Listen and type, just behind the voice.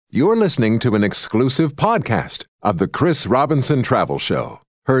You're listening to an exclusive podcast of the Chris Robinson Travel Show.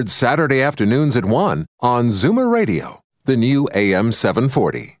 Heard Saturday afternoons at 1 on Zoomer Radio, the new AM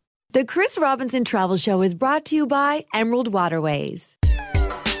 740. The Chris Robinson Travel Show is brought to you by Emerald Waterways.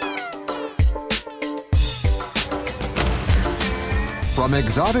 From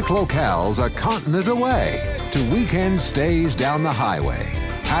exotic locales a continent away to weekend stays down the highway,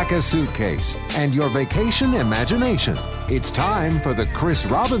 pack a suitcase and your vacation imagination. It's time for the Chris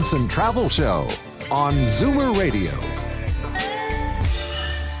Robinson Travel Show on Zoomer Radio.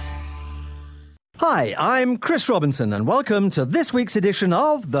 Hi, I'm Chris Robinson, and welcome to this week's edition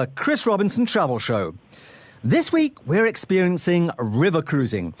of the Chris Robinson Travel Show. This week, we're experiencing river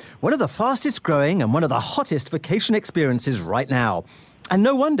cruising, one of the fastest growing and one of the hottest vacation experiences right now. And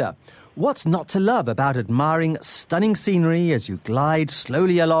no wonder. What's not to love about admiring stunning scenery as you glide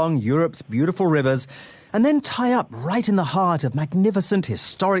slowly along Europe's beautiful rivers and then tie up right in the heart of magnificent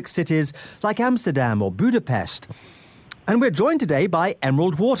historic cities like Amsterdam or Budapest? And we're joined today by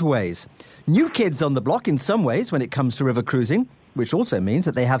Emerald Waterways. New kids on the block in some ways when it comes to river cruising, which also means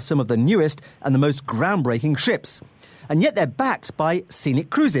that they have some of the newest and the most groundbreaking ships. And yet they're backed by Scenic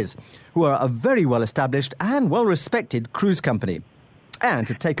Cruises, who are a very well-established and well-respected cruise company. And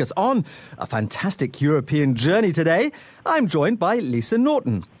to take us on a fantastic European journey today, I'm joined by Lisa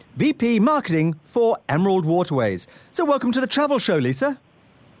Norton, VP Marketing for Emerald Waterways. So welcome to the travel show, Lisa.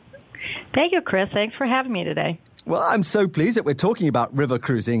 Thank you, Chris. Thanks for having me today. Well, I'm so pleased that we're talking about river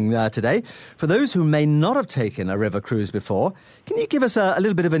cruising today. For those who may not have taken a river cruise before, can you give us a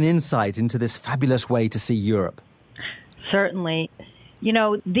little bit of an insight into this fabulous way to see Europe? Certainly. You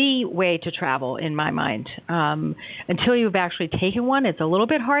know, the way to travel, in my mind, until you've actually taken one, it's a little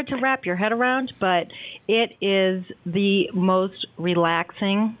bit hard to wrap your head around, but it is the most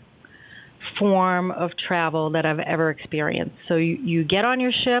relaxing form of travel that I've ever experienced. So you get on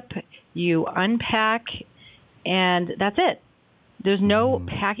your ship, you unpack, and that's it. There's no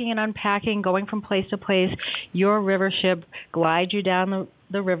packing and unpacking, going from place to place. Your river ship glides you down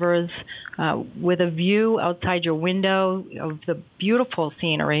the rivers with a view outside your window of the beautiful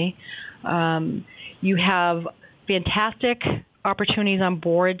scenery. You have fantastic opportunities on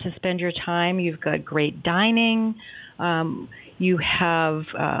board to spend your time. You've got great dining. You have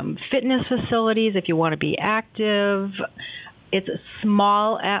fitness facilities if you want to be active. It's a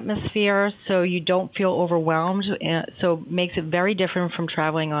small atmosphere, so you don't feel overwhelmed. So it makes it very different from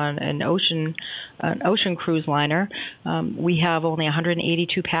traveling on an ocean cruise liner. We have only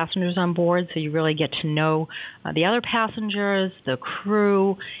 182 passengers on board, so you really get to know the other passengers, the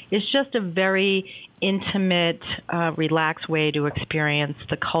crew. It's just a very intimate, relaxed way to experience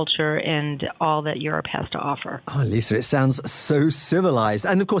the culture and all that Europe has to offer. Oh, Lisa, it sounds so civilized.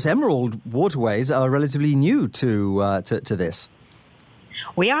 And, of course, Emerald Waterways are relatively new to this.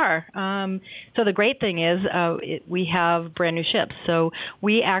 We are. So the great thing is we have brand new ships. So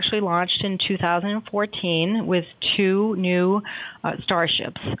we actually launched in 2014 with two new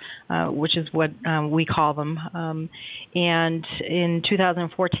starships, which is what we call them. And in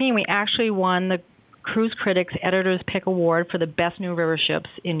 2014, we actually won the Cruise Critics Editor's Pick Award for the best new river ships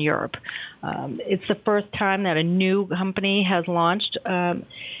in Europe. It's the first time that a new company has launched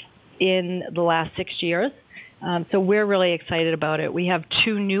in the last 6 years. So we're really excited about it. We have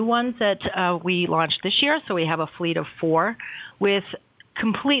two new ones that we launched this year. So we have a fleet of 4 with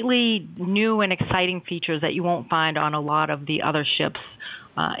completely new and exciting features that you won't find on a lot of the other ships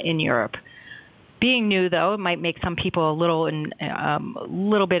in Europe. Being new, though, it might make some people a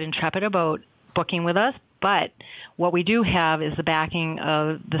little bit intrepid about booking with us, but what we do have is the backing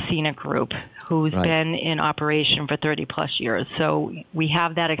of the Scenic Group, who's been in operation for 30 plus years. So we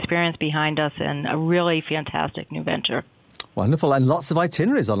have that experience behind us and a really fantastic new venture. Wonderful, and lots of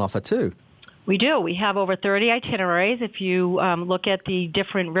itineraries on offer too. We do. We have over 30 itineraries. If you look at the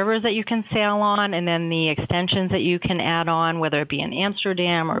different rivers that you can sail on and then the extensions that you can add on, whether it be in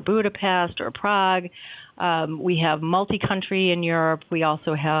Amsterdam or Budapest or Prague, we have multi-country in Europe. We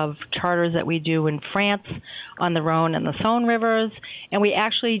also have charters that we do in France on the Rhone and the Saône rivers. And we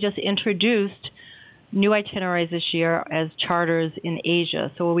actually just introduced new itineraries this year as charters in Asia.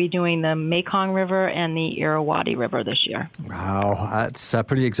 So we'll be doing the Mekong River and the Irrawaddy River this year. Wow, that's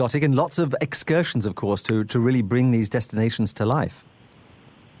pretty exotic. And lots of excursions, of course, to really bring these destinations to life.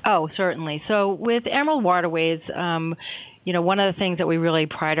 Oh, certainly. So with Emerald Waterways, one of the things that we really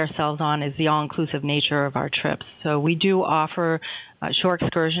pride ourselves on is the all-inclusive nature of our trips. So we do offer shore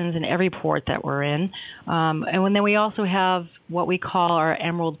excursions in every port that we're in. And then we also have what we call our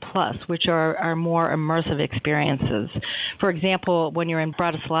Emerald Plus, which are our more immersive experiences. For example, when you're in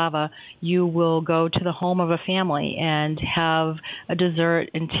Bratislava, you will go to the home of a family and have a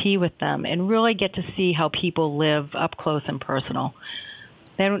dessert and tea with them and really get to see how people live up close and personal.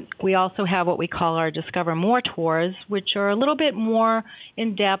 Then we also have what we call our Discover More tours, which are a little bit more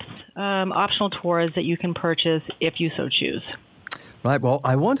in-depth optional tours that you can purchase if you so choose. Right, well,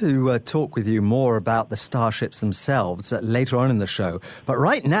 I want to talk with you more about the starships themselves later on in the show. But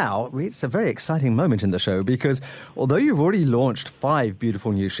right now, it's a very exciting moment in the show because although you've already launched 5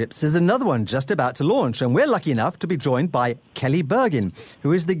 beautiful new ships, there's another one just about to launch. And we're lucky enough to be joined by Kelly Bergin,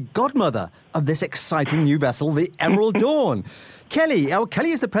 who is the godmother of this exciting new vessel, the Emerald Dawn. Kelly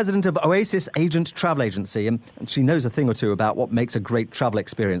is the president of Oasis Agent Travel Agency, and she knows a thing or two about what makes a great travel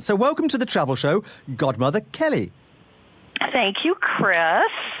experience. So welcome to the travel show, Godmother Kelly. Thank you, Chris.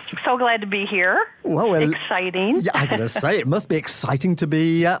 So glad to be here. Well, exciting. Yeah, I gotta say, it must be exciting to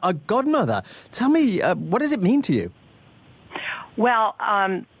be a godmother. Tell me, what does it mean to you? Well,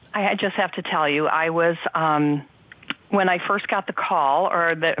 I just have to tell you, I was when I first got the call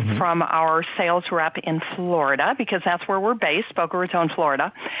from our sales rep in Florida, because that's where we're based, Boca Raton,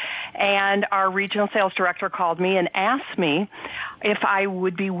 Florida, and our regional sales director called me and asked me if I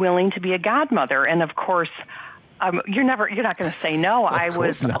would be willing to be a godmother, and of course. You're not going to say no. Of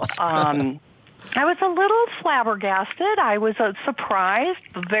course not. I was a little flabbergasted. I was surprised,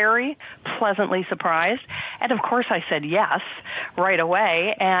 very pleasantly surprised. And of course I said yes right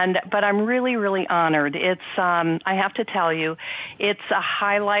away. But I'm really, really honored. It's, I have to tell you, it's a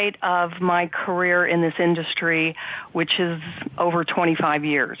highlight of my career in this industry, which is over 25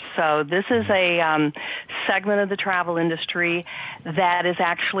 years. So this is a segment of the travel industry that is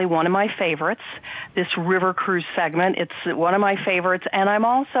actually one of my favorites, this river cruise segment. It's one of my favorites, and I'm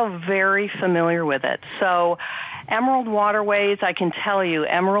also very familiar with it. So Emerald Waterways, I can tell you,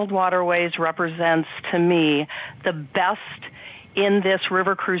 Emerald Waterways represents to me the best in this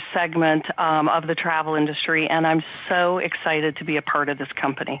river cruise segment of the travel industry, and I'm so excited to be a part of this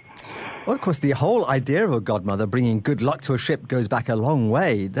company. Well, of course, the whole idea of a godmother bringing good luck to a ship goes back a long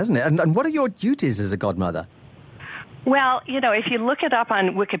way, doesn't it? And what are your duties as a godmother? Well, if you look it up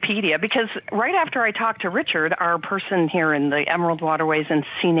on Wikipedia, because right after I talked to Richard, our person here in the Emerald Waterways and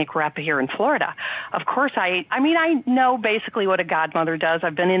Scenic Rep here in Florida, of course, I know basically what a godmother does.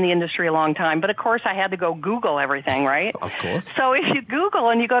 I've been in the industry a long time, but of course I had to go Google everything, right? Of course. So if you Google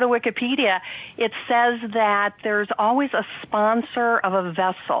and you go to Wikipedia, it says that there's always a sponsor of a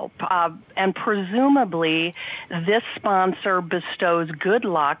vessel, and presumably this sponsor bestows good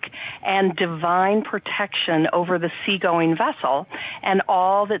luck and divine protection over the seagoing vessel and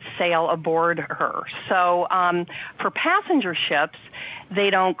all that sail aboard her. So for passenger ships, they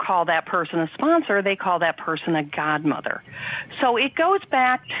don't call that person a sponsor, they call that person a godmother. So it goes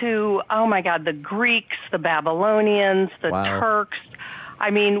back to, oh my God, the Greeks, the Babylonians, the Turks. I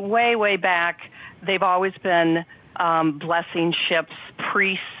mean, way, way back, they've always been blessing ships,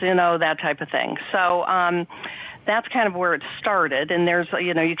 priests, that type of thing. So that's kind of where it started, and there's,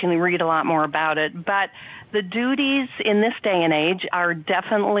 you can read a lot more about it. But the duties in this day and age are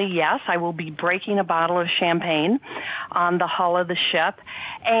definitely, yes, I will be breaking a bottle of champagne on the hull of the ship.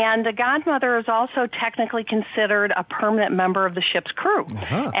 And a godmother is also technically considered a permanent member of the ship's crew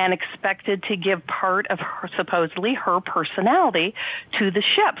and expected to give part of her, supposedly her personality to the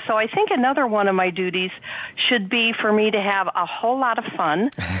ship. So I think another one of my duties should be for me to have a whole lot of fun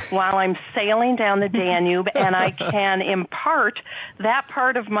while I'm sailing down the Danube, and I can impart that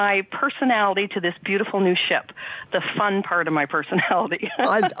part of my personality to this beautiful new ship, the fun part of my personality.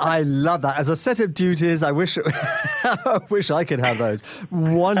 I love that. As a set of duties, I wish I could have those.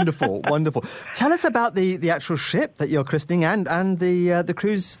 Wonderful, wonderful. Tell us about the actual ship that you're christening and the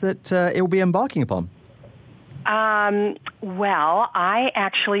cruise that it will be embarking upon. Well, I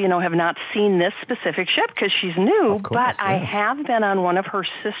actually, have not seen this specific ship because she's new, but I have been on one of her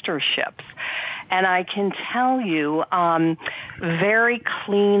sister ships. And I can tell you, very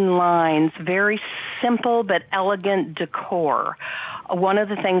clean lines, very simple but elegant decor. One of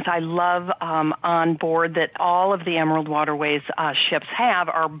the things I love on board that all of the Emerald Waterways ships have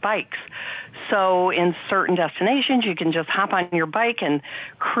are bikes. So in certain destinations, you can just hop on your bike and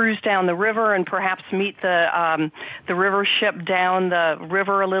cruise down the river and perhaps meet the river ship down the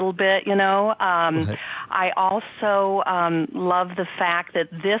river a little bit, I also love the fact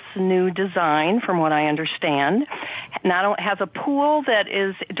that this new design, from what I understand, not only has a pool that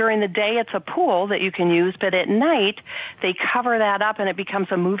is, during the day it's a pool that you can use, but at night they cover that up and it becomes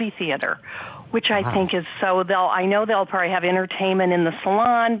a movie theater which I think is so. I know they'll probably have entertainment in the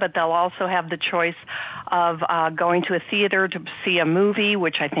salon, but they'll also have the choice of going to a theater to see a movie,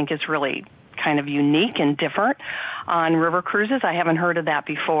 which I think is really kind of unique and different on river cruises. I haven't heard of that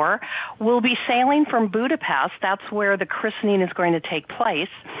before. We'll be sailing from Budapest. That's where the christening is going to take place,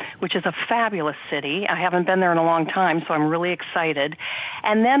 which is a fabulous city. I haven't been there in a long time, so I'm really excited.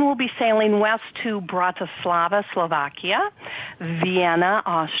 And then we'll be sailing west to Bratislava, Slovakia, Vienna,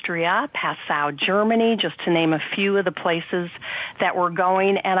 Austria, Passau, Germany, just to name a few of the places that we're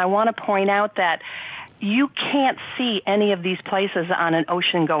going. And I want to point out that you can't see any of these places on an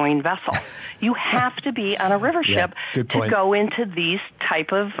ocean-going vessel. You have to be on a river ship to go into these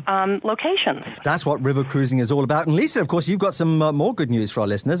type of locations. That's what river cruising is all about. And Lisa, of course, you've got some more good news for our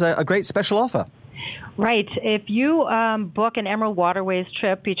listeners, a great special offer. Right. If you book an Emerald Waterways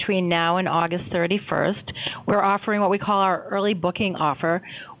trip between now and August 31st, we're offering what we call our early booking offer,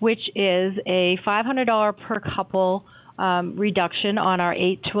 which is a $500 per couple reduction on our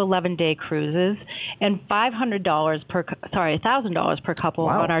 8 to 11 day cruises, and $1,000 per couple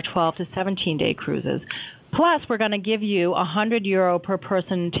on our 12 to 17 day cruises. Plus, we're going to give you €100 per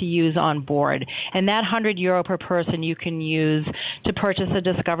person to use on board. And that €100 per person you can use to purchase a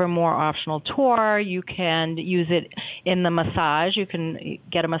Discover More optional tour. You can use it in the massage. You can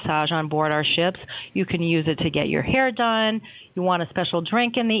get a massage on board our ships. You can use it to get your hair done. You want a special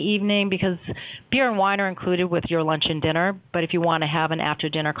drink in the evening because beer and wine are included with your lunch and dinner. But if you want to have an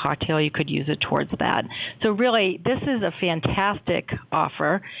after-dinner cocktail, you could use it towards that. So really, this is a fantastic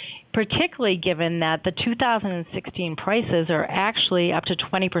offer, particularly given that the 2016 prices are actually up to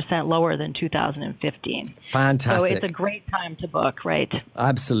 20% lower than 2015. Fantastic. So it's a great time to book, right?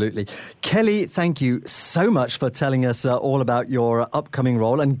 Absolutely. Kelly, thank you so much for telling us all about your upcoming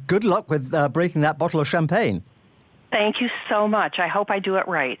role, and good luck with breaking that bottle of champagne. Thank you so much. I hope I do it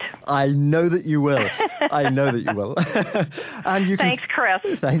right. I know that you will. And you Thanks, Chris.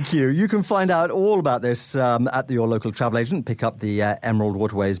 Thank you. You can find out all about this at your local travel agent. Pick up the Emerald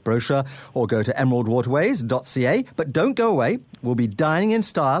Waterways brochure or go to emeraldwaterways.ca. But don't go away. We'll be dining in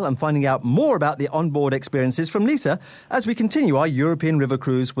style and finding out more about the onboard experiences from Lisa as we continue our European river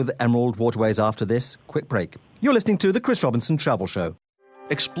cruise with Emerald Waterways after this quick break. You're listening to The Chris Robinson Travel Show.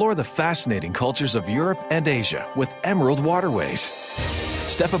 Explore the fascinating cultures of Europe and Asia with Emerald Waterways.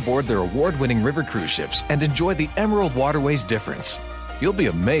 Step aboard their award-winning river cruise ships and enjoy the Emerald Waterways difference. You'll be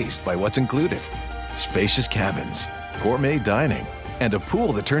amazed by what's included. Spacious cabins, gourmet dining, and a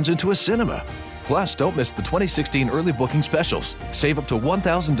pool that turns into a cinema. Plus, don't miss the 2016 early booking specials. Save up to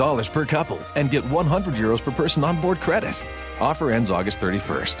 $1,000 per couple and get €100 per person onboard credit. Offer ends August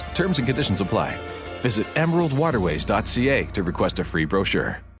 31st. Terms and conditions apply. Visit emeraldwaterways.ca to request a free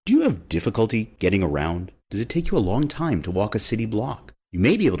brochure. Do you have difficulty getting around? Does it take you a long time to walk a city block? You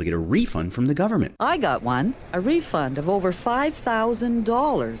may be able to get a refund from the government. I got one. A refund of over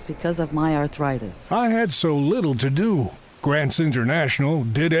 $5,000 because of my arthritis. I had so little to do. Grants International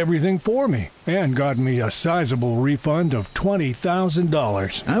did everything for me and got me a sizable refund of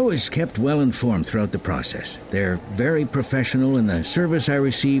 $20,000. I was kept well informed throughout the process. They're very professional and the service I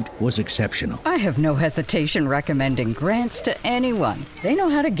received was exceptional. I have no hesitation recommending Grants to anyone. They know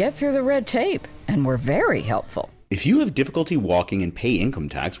how to get through the red tape and were very helpful. If you have difficulty walking and pay income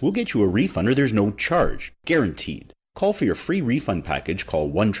tax, we'll get you a refund or there's no charge. Guaranteed. Call for your free refund package.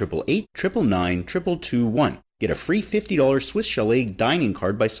 Call 1-888-999-2221. Get a free $50 Swiss Chalet dining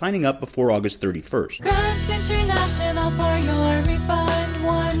card by signing up before August 31st. Grants International for your refund.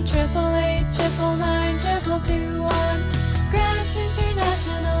 1-888-999-2221.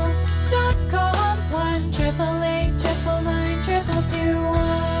 GrantsInternational.com.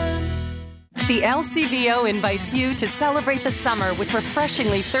 1-888-999-2221. The LCBO invites you to celebrate the summer with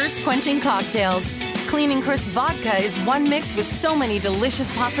refreshingly thirst-quenching cocktails. Clean and Crisp Vodka is one mix with so many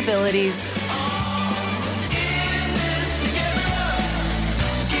delicious possibilities.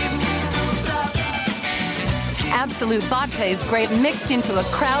 Absolute Vodka is great mixed into a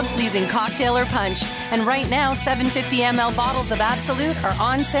crowd-pleasing cocktail or punch. And right now, 750 ml bottles of Absolute are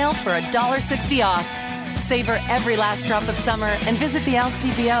on sale for $1.60 off. Savor every last drop of summer and visit the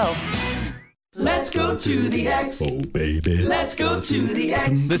LCBO. Let's go to the X. Oh, baby. Let's go to the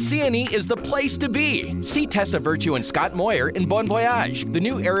X. The CNE is the place to be. See Tessa Virtue and Scott Moyer in Bon Voyage, the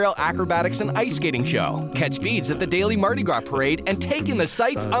new aerial acrobatics and ice skating show. Catch beads at the daily Mardi Gras parade and take in the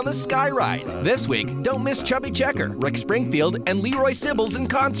sights on the Sky Ride. This week, don't miss Chubby Checker, Rick Springfield, and Leroy Sibbles in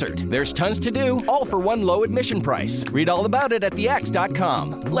concert. There's tons to do, all for one low admission price. Read all about it at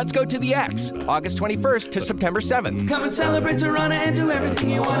thex.com. Let's go to the X, August 21st to September 7th. Come and celebrate Toronto and do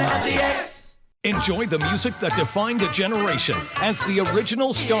everything you want at the X. Enjoy the music that defined a generation as the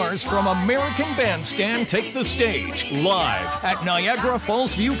original stars from American Bandstand take the stage live at Niagara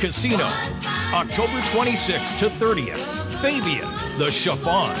Falls View Casino. October 26th to 30th, Fabian, The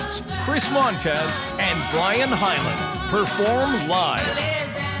Chiffons, Chris Montez, and Brian Hyland perform live.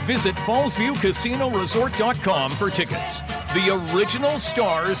 Visit FallsViewCasinoResort.com for tickets. The original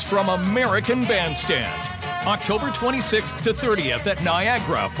stars from American Bandstand. October 26th to 30th at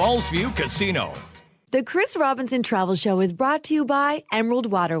Niagara Falls View Casino. The Chris Robinson Travel Show is brought to you by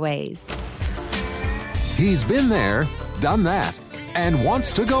Emerald Waterways. He's been there, done that, and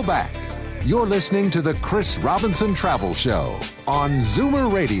wants to go back. You're listening to the Chris Robinson Travel Show on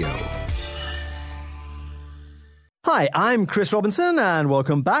Zoomer Radio. Hi, I'm Chris Robinson, and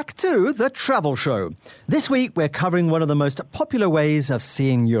welcome back to The Travel Show. This week, we're covering one of the most popular ways of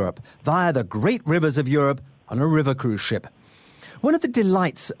seeing Europe, via the great rivers of Europe on a river cruise ship. One of the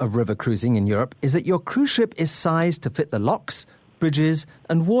delights of river cruising in Europe is that your cruise ship is sized to fit the locks, bridges,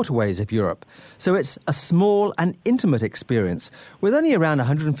 and waterways of Europe. So it's a small and intimate experience, with only around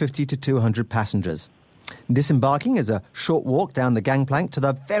 150 to 200 passengers. Disembarking is a short walk down the gangplank to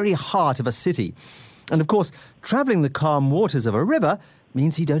the very heart of a city. And of course, travelling the calm waters of a river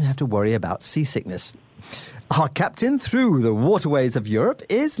means you don't have to worry about seasickness. Our captain through the waterways of Europe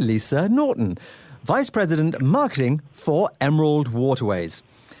is Lisa Norton, Vice President Marketing for Emerald Waterways.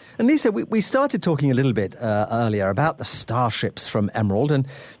 And Lisa, we started talking a little bit earlier about the starships from Emerald, and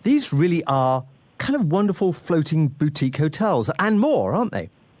these really are kind of wonderful floating boutique hotels and more, aren't they?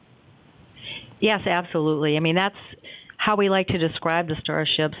 Yes, absolutely. I mean, that's how we like to describe the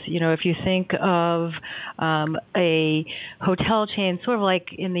starships. You know, if you think of a hotel chain, sort of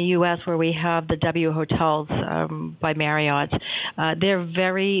like in the U.S. where we have the W Hotels by Marriott, they're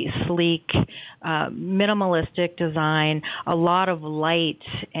very sleek, minimalistic design, a lot of light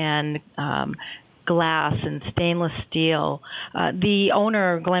and glass and stainless steel. The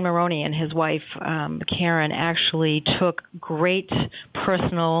owner, Glenn Maroney, and his wife, Karen, actually took great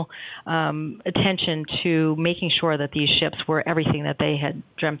personal attention to making sure that these ships were everything that they had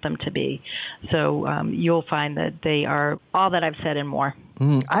dreamt them to be. So you'll find that they are all that I've said and more.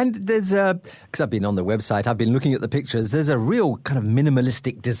 And there's because I've been on the website, I've been looking at the pictures, there's a real kind of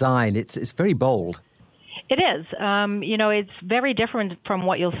minimalistic design. It's very bold. It is. You know, it's very different from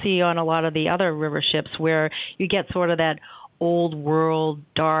what you'll see on a lot of the other river ships where you get sort of that old world,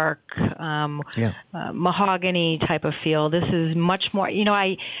 dark, mahogany type of feel. This is much more, you know,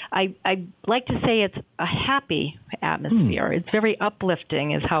 I like to say it's a happy atmosphere. It's very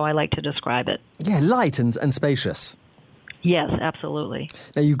uplifting is how I like to describe it. Yeah, light and spacious. Yes, absolutely.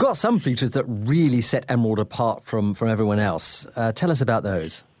 Now, you've got some features that really set Emerald apart from everyone else. Tell us about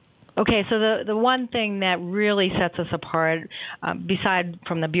those. Okay, so the one thing that really sets us apart, beside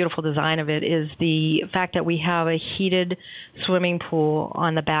from the beautiful design of it, is the fact that we have a heated swimming pool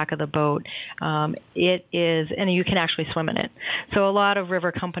on the back of the boat. It is, and you can actually swim in it. So a lot of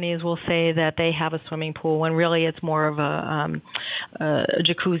river companies will say that they have a swimming pool when really it's more of a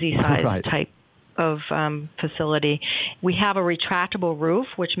jacuzzi-size type of facility. We have a retractable roof,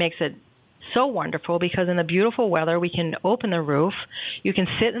 which makes it so wonderful because in the beautiful weather, we can open the roof. You can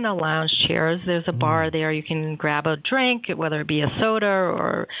sit in the lounge chairs. There's a bar there. You can grab a drink, whether it be a soda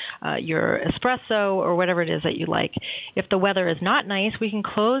or your espresso or whatever it is that you like. If the weather is not nice, we can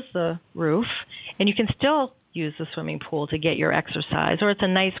close the roof and you can still use the swimming pool to get your exercise, or it's a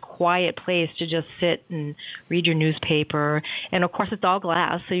nice quiet place to just sit and read your newspaper. And of course it's all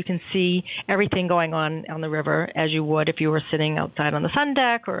glass, so you can see everything going on the river as you would if you were sitting outside on the sun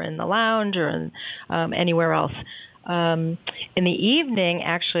deck or in the lounge or in, anywhere else. In the evening,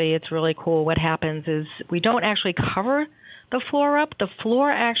 actually, it's really cool. What happens is we don't actually cover the floor up. The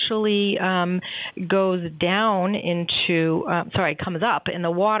floor actually goes down into, comes up, and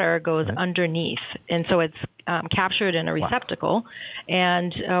the water goes underneath. And so it's captured in a receptacle,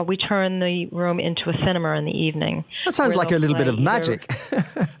 and we turn the room into a cinema in the evening. That sounds like a little bit of magic.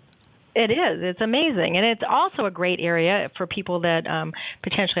 It is. It's amazing. And it's also a great area for people that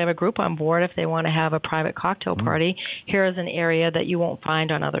potentially have a group on board if they want to have a private cocktail party. Here is an area that you won't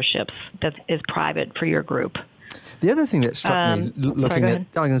find on other ships that is private for your group. The other thing that struck me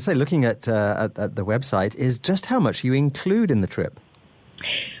looking at the website is just how much you include in the trip.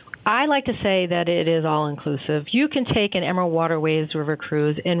 I like to say that it is all-inclusive. You can take an Emerald Waterways river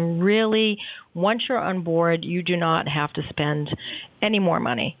cruise, and really, once you're on board, you do not have to spend any more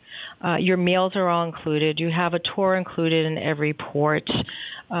money. Your meals are all included. You have a tour included in every port.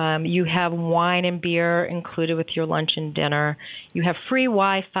 You have wine and beer included with your lunch and dinner. You have free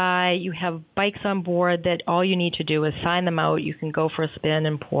Wi-Fi. You have bikes on board that all you need to do is sign them out. You can go for a spin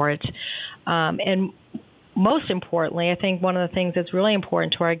in port. And most importantly, I think one of the things that's really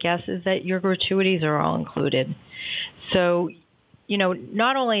important to our guests is that your gratuities are all included. So,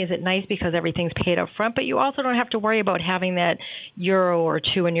 not only is it nice because everything's paid up front, but you also don't have to worry about having that euro or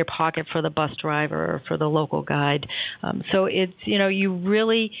two in your pocket for the bus driver or for the local guide. So it's,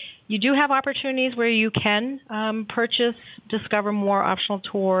 you do have opportunities where you can discover more optional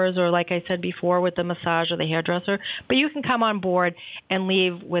tours, or like I said before, with the massage or the hairdresser, but you can come on board and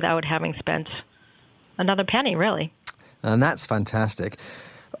leave without having spent another penny, really. And that's fantastic.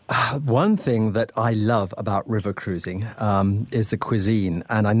 One thing that I love about river cruising is the cuisine.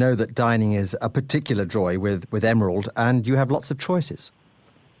 And I know that dining is a particular joy with Emerald, and you have lots of choices.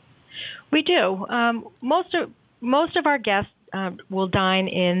 We do. Most of our guests will dine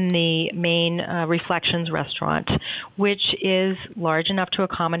in the main Reflections restaurant, which is large enough to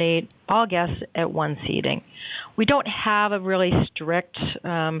accommodate all guests at one seating. We don't have a really strict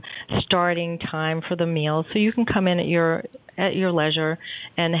starting time for the meals, so you can come in at your leisure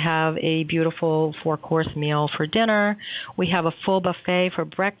and have a beautiful 4-course meal for dinner. We have a full buffet for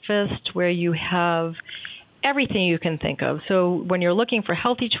breakfast where you have everything you can think of. So when you're looking for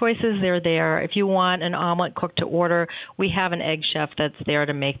healthy choices, they're there. If you want an omelet cooked to order, we have an egg chef that's there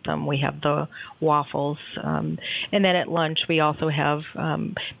to make them. We have the waffles. And then at lunch, we also have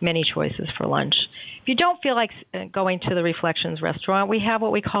many choices for lunch. If you don't feel like going to the Reflections restaurant, we have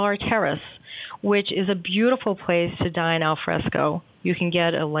what we call our terrace, which is a beautiful place to dine al fresco. You can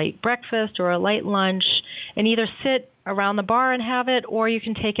get a light breakfast or a light lunch and either sit around the bar and have it, or you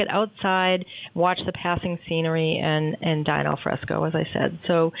can take it outside, watch the passing scenery, and dine al fresco, as I said.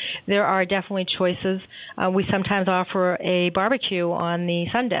 So there are definitely choices. We sometimes offer a barbecue on the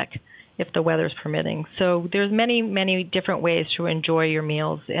sun deck if the weather's permitting. So there's many, many different ways to enjoy your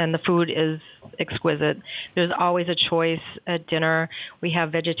meals, and the food is exquisite. There's always a choice at dinner. We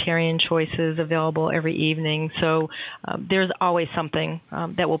have vegetarian choices available every evening. So there's always something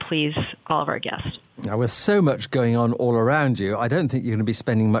that will please all of our guests. Now, with so much going on all around you, I don't think you're going to be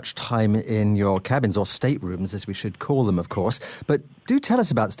spending much time in your cabins, or staterooms, as we should call them, of course. But do tell us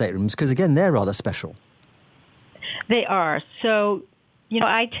about staterooms, because, again, they're rather special. They are. So,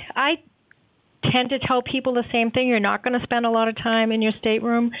 I tend to tell people the same thing. You're not going to spend a lot of time in your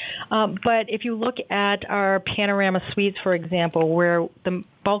stateroom. But if you look at our panorama suites, for example, where the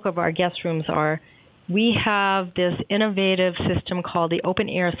bulk of our guest rooms are, we have this innovative system called the open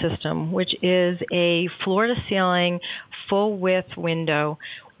air system, which is a floor-to-ceiling, full-width window,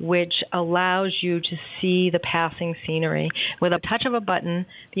 which allows you to see the passing scenery. With a touch of a button,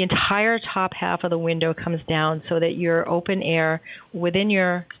 the entire top half of the window comes down so that you're open air within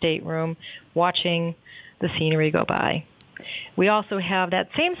your stateroom watching the scenery go by. We also have that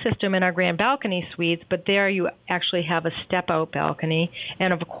same system in our grand balcony suites, but there you actually have a step-out balcony.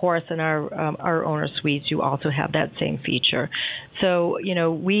 And, of course, in our owner suites, you also have that same feature. So,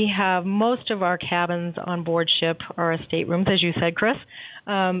 we have most of our cabins on board ship are staterooms, as you said, Chris,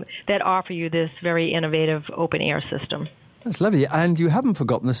 that offer you this very innovative open-air system. That's lovely. And you haven't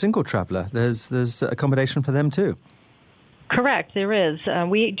forgotten the single traveler. There's accommodation for them, too. Correct, there is.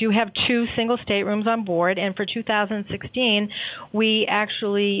 We do have 2 single staterooms on board, and for 2016, we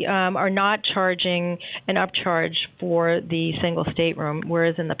actually are not charging an upcharge for the single stateroom,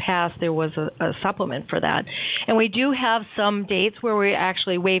 whereas in the past there was a supplement for that. And we do have some dates where we're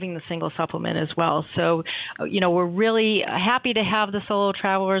actually waiving the single supplement as well. So, we're really happy to have the solo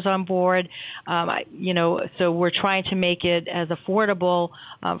travelers on board. So we're trying to make it as affordable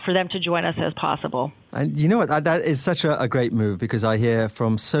for them to join us as possible. And you know what, that is such a great move, because I hear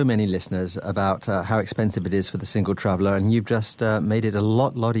from so many listeners about how expensive it is for the single traveler, and you've just made it a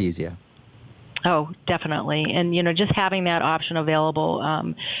lot easier. Oh, definitely. And, just having that option available,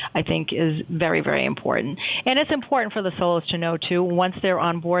 I think, is very, very important. And it's important for the solos to know, too, once they're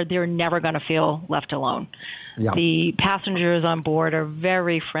on board, they're never going to feel left alone. Yeah. The passengers on board are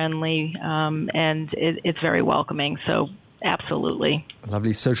very friendly, and it's very welcoming. So, absolutely. A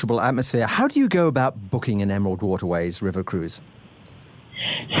lovely sociable atmosphere. How do you go about booking an Emerald Waterways river cruise?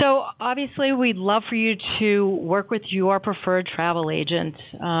 So obviously, we'd love for you to work with your preferred travel agent.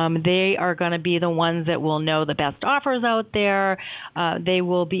 They are going to be the ones that will know the best offers out there. They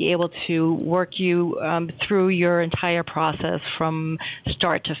will be able to work you through your entire process from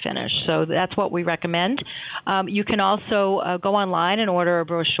start to finish. So that's what we recommend. You can also go online and order a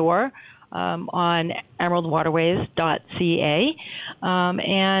brochure on emeraldwaterways.ca,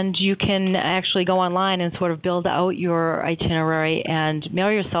 and you can actually go online and sort of build out your itinerary and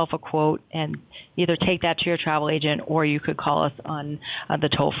mail yourself a quote and either take that to your travel agent, or you could call us on the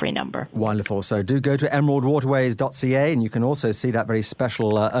toll-free number. Wonderful. So do go to emeraldwaterways.ca, and you can also see that very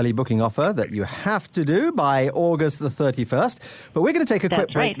special early booking offer that you have to do by August the 31st. But we're going to take a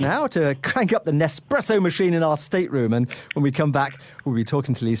quick break now to crank up the Nespresso machine in our stateroom. And when we come back, we'll be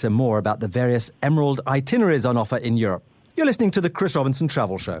talking to Lisa more about the various Emerald itineraries on offer in Europe. You're listening to the Chris Robinson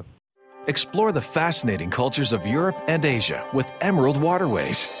Travel Show. Explore the fascinating cultures of Europe and Asia with Emerald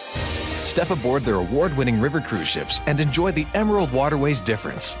Waterways. Step aboard their award-winning river cruise ships and enjoy the Emerald Waterways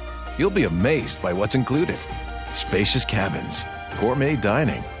difference. You'll be amazed by what's included. Spacious cabins, gourmet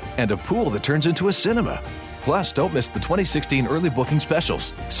dining, and a pool that turns into a cinema. Plus, don't miss the 2016 early booking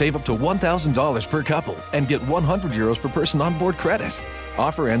specials. Save up to $1,000 per couple and get €100 per person on board credit.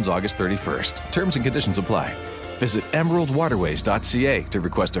 Offer ends August 31st. Terms and conditions apply. Visit emeraldwaterways.ca to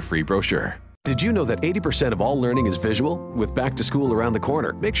request a free brochure. Did you know that 80% of all learning is visual? With back to school around the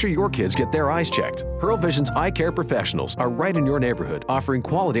corner, make sure your kids get their eyes checked. Pearl Vision's eye care professionals are right in your neighborhood, offering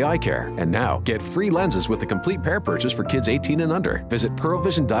quality eye care. And now, get free lenses with a complete pair purchase for kids 18 and under. Visit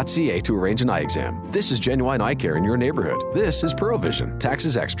pearlvision.ca to arrange an eye exam. This is genuine eye care in your neighborhood. This is Pearl Vision.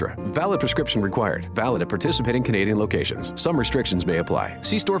 Taxes extra. Valid prescription required. Valid at participating Canadian locations. Some restrictions may apply.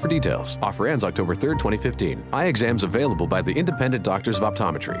 See store for details. Offer ends October 3rd, 2015. Eye exams available by the Independent Doctors of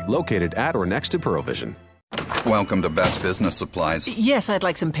Optometry, located at or next to Pearl Vision. Welcome to Best Business Supplies. Yes, I'd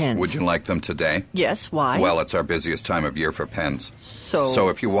like some pens. Would you like them today? Yes, why? Well, it's our busiest time of year for pens. So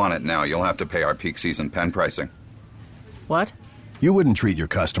if you want it now, you'll have to pay our peak season pen pricing. What? You wouldn't treat your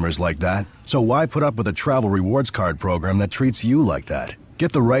customers like that. So why put up with a travel rewards card program that treats you like that?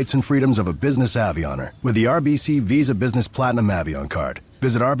 Get the rights and freedoms of a business Avioner with the RBC Visa Business Platinum Avion card.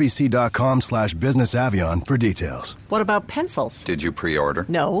 Visit rbc.com/businessavion for details. What about pencils? Did you pre-order?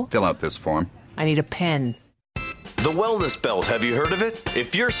 No. Fill out this form. I need a pen. The Wellness Belt, have you heard of it?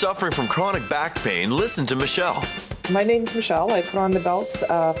 If you're suffering from chronic back pain, listen to Michelle. My name's Michelle. I put on the belt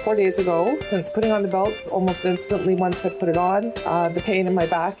 4 days ago. Since putting on the belt, almost instantly once I put it on, the pain in my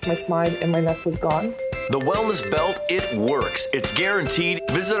back, my spine, and my neck was gone. The Wellness Belt, it works. It's guaranteed.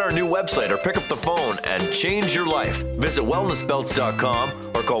 Visit our new website or pick up the phone and change your life. Visit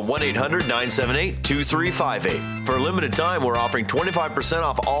wellnessbelts.com or call 1-800-978-2358. For a limited time, we're offering 25%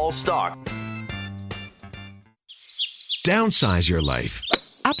 off all stock. Downsize your life.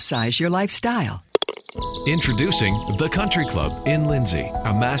 Upsize your lifestyle. Introducing The Country Club in Lindsay,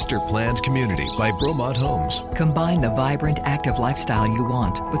 a master-planned community by Bromont Homes. Combine the vibrant, active lifestyle you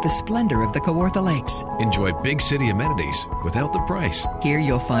want with the splendor of the Kawartha Lakes. Enjoy big city amenities without the price. Here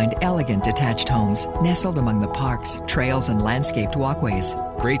you'll find elegant detached homes nestled among the parks, trails, and landscaped walkways.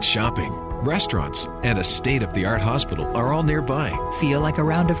 Great shopping, restaurants, and a state-of-the-art hospital are all nearby. Feel like a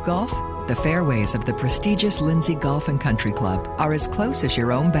round of golf? The fairways of the prestigious Lindsay Golf and Country Club are as close as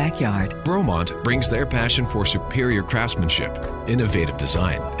your own backyard. Bromont brings their passion for superior craftsmanship, innovative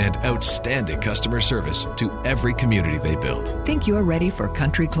design, and outstanding customer service to every community they build. Think you're ready for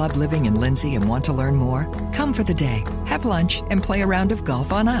country club living in Lindsay and want to learn more? Come for the day, have lunch, and play a round of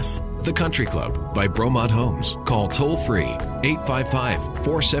golf on us. The Country Club by Bromont Homes. Call toll-free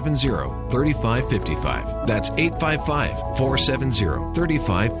 855-470-3555. That's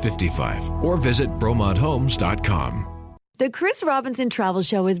 855-470-3555. Or visit bromonthomes.com. The Chris Robinson Travel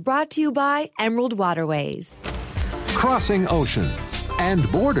Show is brought to you by Emerald Waterways. Crossing oceans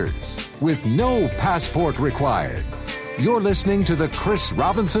and borders with no passport required. You're listening to the Chris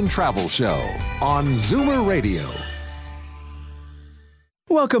Robinson Travel Show on Zoomer Radio.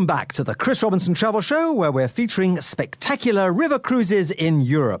 Welcome back to the Chris Robinson Travel Show, where we're featuring spectacular river cruises in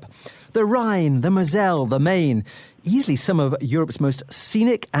Europe. The Rhine, the Moselle, the Main, easily some of Europe's most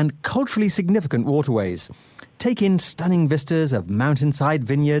scenic and culturally significant waterways. Take in stunning vistas of mountainside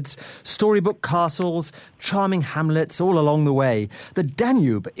vineyards, storybook castles, charming hamlets all along the way. The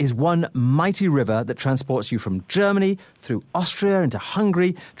Danube is one mighty river that transports you from Germany through Austria into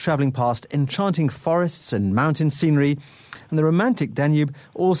Hungary, travelling past enchanting forests and mountain scenery. And the romantic Danube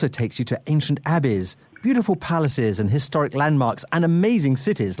also takes you to ancient abbeys, beautiful palaces and historic landmarks, and amazing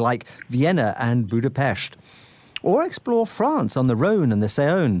cities like Vienna and Budapest. Or explore France on the Rhone and the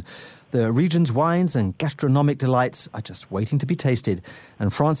Saône. The region's wines and gastronomic delights are just waiting to be tasted,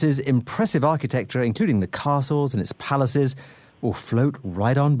 and France's impressive architecture, including the castles and its palaces, will float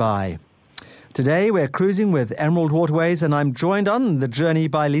right on by. Today we're cruising with Emerald Waterways, and I'm joined on the journey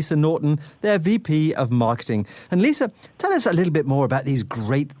by Lisa Norton, their VP of Marketing. And Lisa, tell us a little bit more about these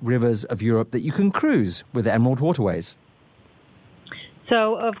great rivers of Europe that you can cruise with Emerald Waterways.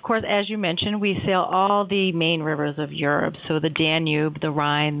 So, of course, as you mentioned, we sail all the main rivers of Europe. So the Danube, the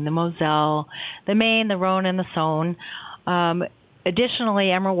Rhine, the Moselle, the Main, the Rhone, and the Saône.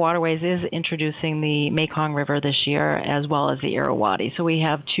 Additionally, Emerald Waterways is introducing the Mekong River this year, as well as the Irrawaddy. So we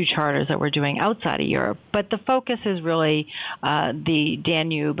have 2 charters that we're doing outside of Europe. But the focus is really the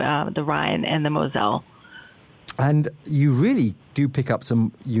Danube, the Rhine, and the Moselle. And you really do pick up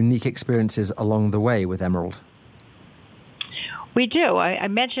some unique experiences along the way with Emerald. We do. I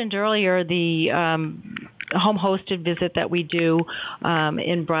mentioned earlier the home-hosted visit that we do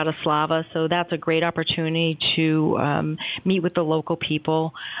in Bratislava, so that's a great opportunity to meet with the local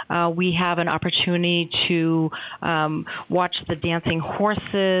people. We have an opportunity to watch the dancing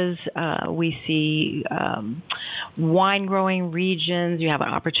horses. We see wine-growing regions. You have an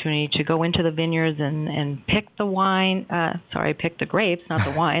opportunity to go into the vineyards and pick the wine. Pick the grapes, not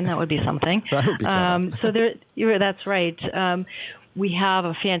the wine. That would be something. That would be that's right. We have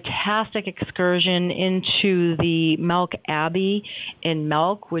a fantastic excursion into the Melk Abbey in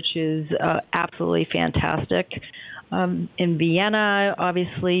Melk, which is absolutely fantastic. In Vienna,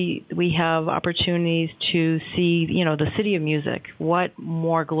 obviously, we have opportunities to see, the city of music. What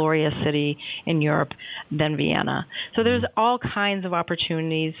more glorious city in Europe than Vienna? So there's all kinds of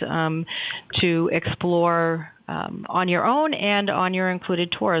opportunities to explore on your own and on your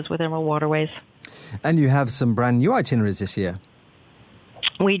included tours with Emerald Waterways. And you have some brand new itineraries this year.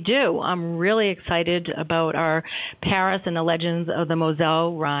 We do. I'm really excited about our Paris and the Legends of the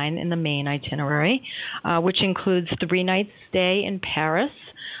Moselle Rhine in the main itinerary, which includes 3 nights stay in Paris.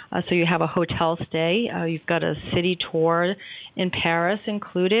 So you have a hotel stay. You've got a city tour in Paris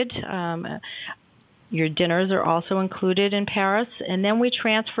included. Your dinners are also included in Paris. And then we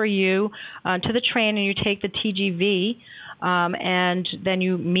transfer you to the train, and you take the TGV, and then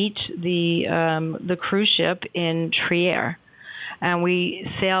you meet the cruise ship in Trier. And we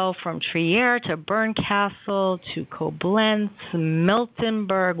sail from Trier to Bernkastel to Koblenz,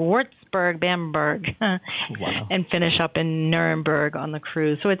 Miltenberg, Würzburg, Bamberg, and finish up in Nuremberg on the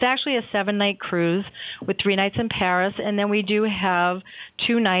cruise. So it's actually a 7-night cruise with 3 nights in Paris, and then we do have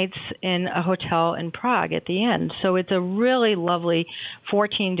 2 nights in a hotel in Prague at the end. So it's a really lovely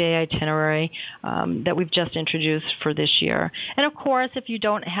 14-day itinerary that we've just introduced for this year. And of course, if you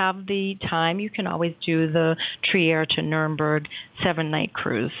don't have the time, you can always do the Trier to Nuremberg 7-night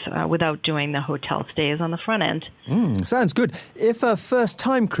cruise without doing the hotel stays on the front end. Sounds good. If a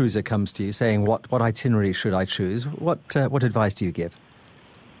first-time cruiser comes to you saying, what itinerary should I choose, what advice do you give?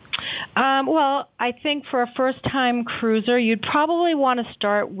 Well, I think for a first-time cruiser, you'd probably want to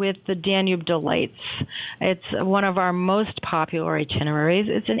start with the Danube Delights. It's one of our most popular itineraries.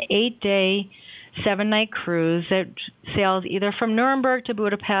 It's an 8-day 7-night cruise that sails either from Nuremberg to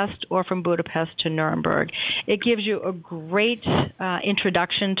Budapest or from Budapest to Nuremberg. It gives you a great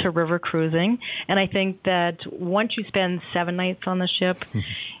introduction to river cruising, and I think that once you spend 7 nights on the ship,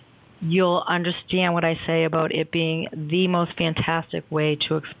 you'll understand what I say about it being the most fantastic way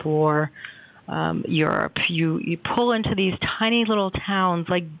to explore Europe. You pull into these tiny little towns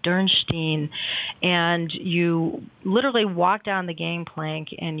like Dürnstein, and you literally walk down the gangplank,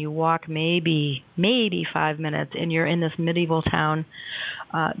 and you walk maybe 5 minutes, and you're in this medieval town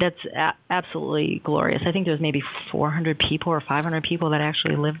that's absolutely glorious. I think there's maybe 400 people or 500 people that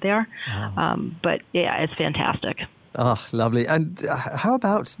actually live there. Wow. But yeah, it's fantastic. Oh, lovely. And how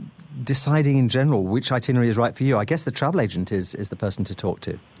about deciding in general which itinerary is right for you? I guess the travel agent is the person to talk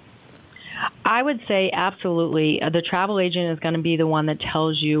to. I would say absolutely. The travel agent is going to be the one that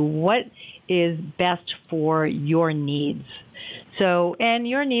tells you what is best for your needs. So, and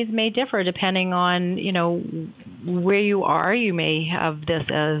your needs may differ depending on, where you are. You may have this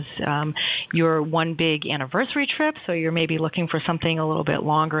as your one big anniversary trip, so you're maybe looking for something a little bit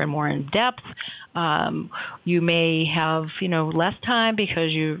longer and more in depth. You may have, less time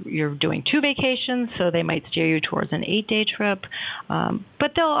because you're doing 2 vacations, so they might steer you towards an 8-day trip.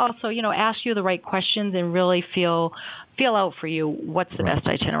 But they'll also, ask you the right questions and really feel out for you what's the best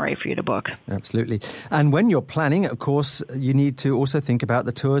itinerary for you to book. Absolutely. And when you're planning, of course, you need to also think about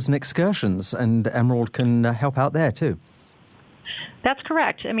the tours and excursions, and Emerald can help out there too. That's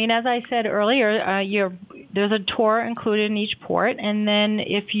correct. I mean, as I said earlier, there's a tour included in each port, and then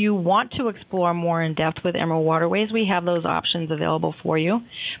if you want to explore more in depth with Emerald Waterways, we have those options available for you.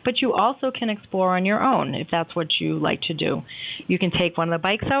 But you also can explore on your own if that's what you like to do. You can take one of the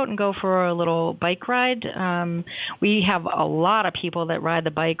bikes out and go for a little bike ride. We have a lot of people that ride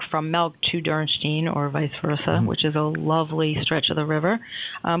the bike from Melk to Durnstein or vice versa, which is a lovely stretch of the river.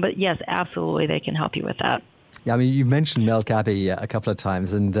 But yes, absolutely, they can help you with that. Yeah, I mean, you've mentioned Melk Abbey a couple of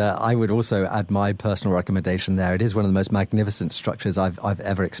times, and I would also add my personal recommendation there. It is one of the most magnificent structures I've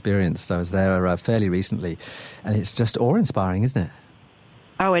ever experienced. I was there fairly recently, and it's just awe-inspiring, isn't it?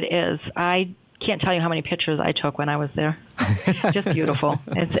 Oh, it is. I can't tell you how many pictures I took when I was there. Just beautiful.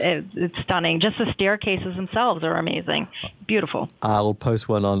 It's stunning. Just the staircases themselves are amazing. Beautiful. I'll post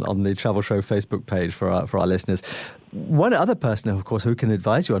one on the Travel Show Facebook page for our listeners. One other person, of course, who can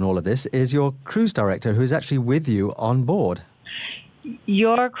advise you on all of this is your cruise director, who's actually with you on board.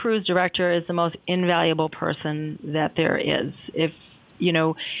 Your cruise director is the most invaluable person that there is.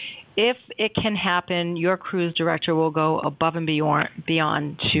 If it can happen, your cruise director will go above and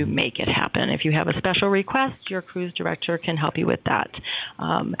beyond to make it happen. If you have a special request, your cruise director can help you with that.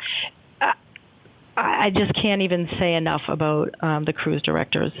 I just can't even say enough about the cruise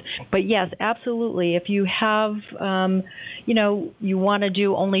directors. But yes, absolutely. If you have, you want to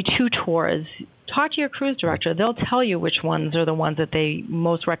do only 2 tours, talk to your cruise director. They'll tell you which ones are the ones that they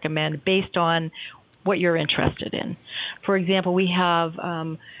most recommend based on what you're interested in. For example, we have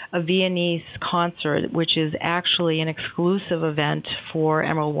a Viennese concert, which is actually an exclusive event for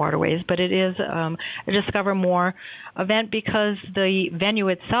Emerald Waterways, but it is a Discover More event because the venue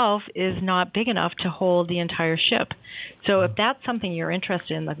itself is not big enough to hold the entire ship. So if that's something you're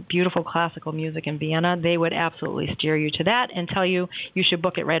interested in, the beautiful classical music in Vienna, they would absolutely steer you to that and tell you should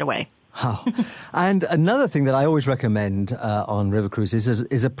book it right away. Oh. And another thing that I always recommend on river cruises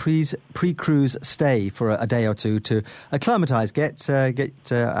is a pre-cruise stay for a day or two to acclimatise, get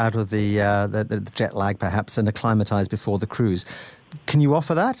out of the jet lag perhaps, and acclimatise before the cruise. Can you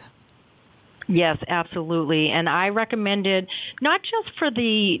offer that? Yes, absolutely. And I recommend it not just for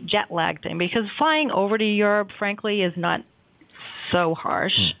the jet lag thing, because flying over to Europe, frankly, is not so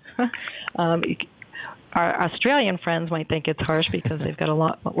harsh. Our Australian friends might think it's harsh because they've got a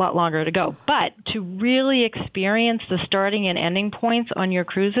lot longer to go. But to really experience the starting and ending points on your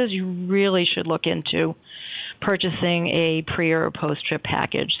cruises, you really should look into purchasing a pre- or post-trip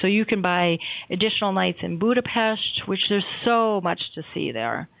package. So you can buy additional nights in Budapest, which there's so much to see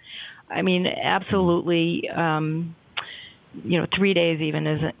there. I mean, absolutely, 3 days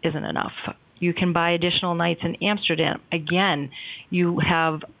even isn't enough. You can buy additional nights in Amsterdam. Again, you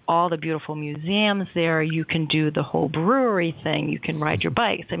have all the beautiful museums there. You can do the whole brewery thing. You can ride your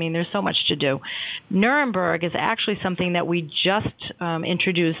bikes. I mean, there's so much to do. Nuremberg is actually something that we just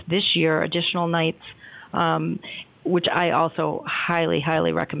introduced this year, additional nights, which I also highly,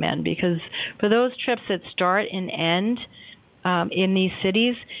 highly recommend, because for those trips that start and end in these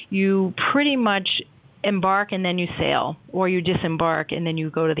cities, you pretty much embark and then you sail, or you disembark and then you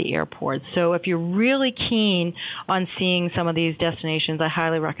go to the airport. So if you're really keen on seeing some of these destinations, I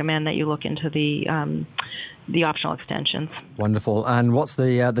highly recommend that you look into the optional extensions. Wonderful. And what's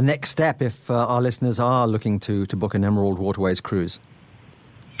the next step if our listeners are looking to book an Emerald Waterways cruise?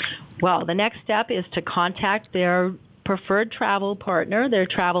 Well, the next step is to contact their preferred travel partner, their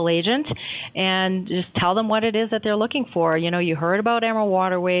travel agent, and just tell them what it is that they're looking for. You heard about Emerald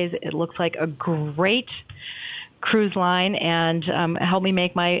Waterways. It looks like a great cruise line, and help me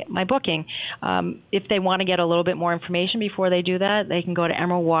make my booking. If they want to get a little bit more information before they do that, they can go to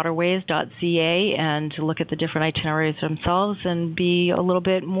emeraldwaterways.ca and look at the different itineraries themselves and be a little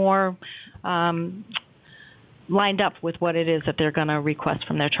bit more lined up with what it is that they're going to request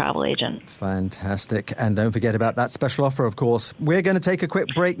from their travel agent. Fantastic. And don't forget about that special offer, of course. We're going to take a quick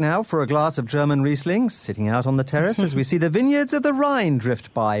break now for a glass of German Riesling, sitting out on the terrace as we see the vineyards of the Rhine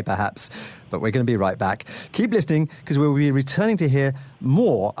drift by, perhaps. But we're going to be right back. Keep listening, because we'll be returning to hear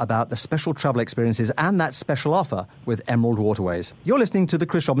more about the special travel experiences and that special offer with Emerald Waterways. You're listening to the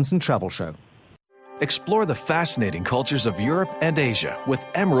Chris Robinson Travel Show. Explore the fascinating cultures of Europe and Asia with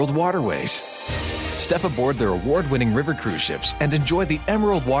Emerald Waterways. Step aboard their award-winning river cruise ships and enjoy the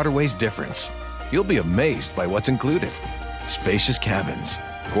Emerald Waterways difference. You'll be amazed by what's included. Spacious cabins,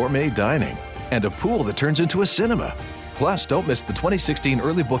 gourmet dining, and a pool that turns into a cinema. Plus, don't miss the 2016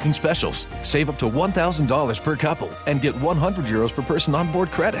 early booking specials. Save up to $1,000 per couple and get €100 per person on board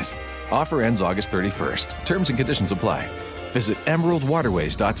credit. Offer ends August 31st. Terms and conditions apply. Visit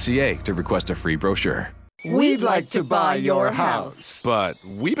emeraldwaterways.ca to request a free brochure. We'd like to buy your house. But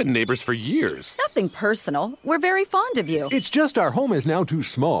we've been neighbors for years. Nothing personal. We're very fond of you. It's just our home is now too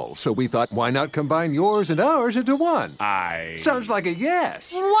small, so we thought, why not combine yours and ours into one? Sounds like a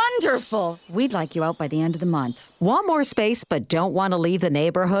yes. Wonderful. We'd like you out by the end of the month. Want more space but don't want to leave the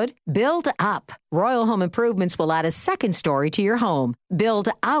neighborhood? Build up. Royal Home Improvements will add a second story to your home. Build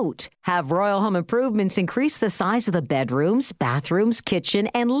out. Have Royal Home Improvements increase the size of the bedrooms, bathrooms, kitchen,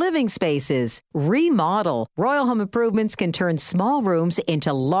 and living spaces. Remodel. Royal Home Improvements can turn small rooms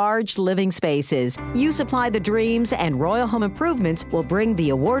into large living spaces. You supply the dreams, and Royal Home Improvements will bring the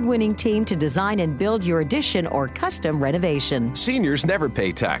award-winning team to design and build your addition or custom renovation. Seniors never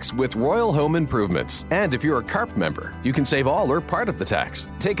pay tax with Royal Home Improvements. And if you're a CARP member, you can save all or part of the tax.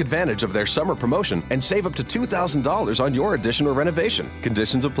 Take advantage of their summer promotion and save up to $2,000 on your addition or renovation.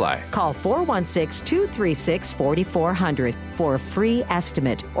 Conditions apply. Call 416-236-4400 for a free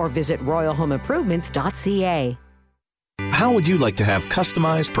estimate or visit royalhomeimprovements.ca. How would you like to have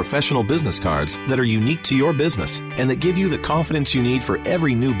customized professional business cards that are unique to your business and that give you the confidence you need for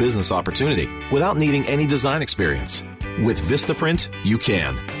every new business opportunity without needing any design experience? With Vistaprint, you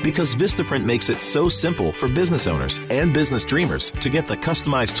can, because Vistaprint makes it so simple for business owners and business dreamers to get the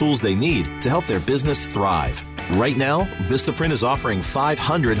customized tools they need to help their business thrive. Right now, Vistaprint is offering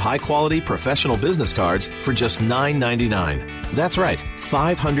 500 high-quality professional business cards for just $9.99. That's right,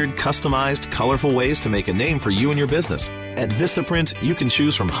 500 customized, colorful ways to make a name for you and your business. At Vistaprint, you can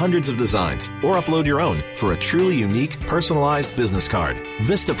choose from hundreds of designs or upload your own for a truly unique, personalized business card.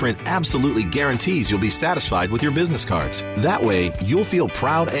 Vistaprint absolutely guarantees you'll be satisfied with your business cards. That way, you'll feel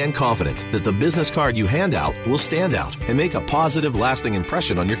proud and confident that the business card you hand out will stand out and make a positive, lasting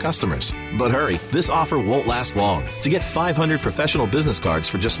impression on your customers. But hurry, this offer won't last long. To get 500 professional business cards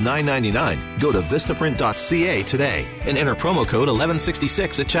for just $9.99, go to Vistaprint.ca today and enter promo code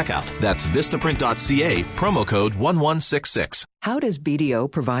 1166 at checkout. That's Vistaprint.ca, promo code 1166. How does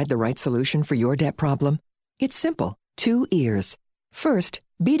BDO provide the right solution for your debt problem? It's simple. 2 ears. First,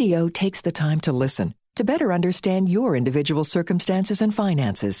 BDO takes the time to listen to better understand your individual circumstances and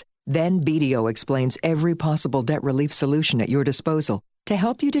finances. Then BDO explains every possible debt relief solution at your disposal to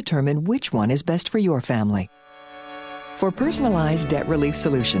help you determine which one is best for your family. For personalized debt relief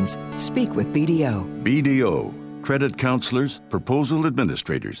solutions, speak with BDO. BDO, credit counselors, proposal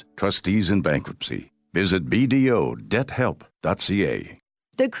administrators, trustees in bankruptcy. Visit bdodebthelp.ca.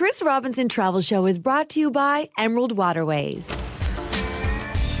 The Chris Robinson Travel Show is brought to you by Emerald Waterways.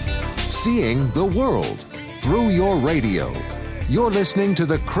 Seeing the world through your radio. You're listening to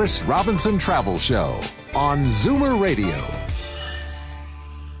the Chris Robinson Travel Show on Zoomer Radio.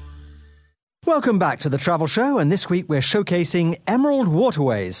 Welcome back to the Travel Show, and this week we're showcasing Emerald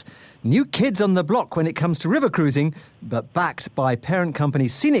Waterways. New kids on the block when it comes to river cruising, but backed by parent company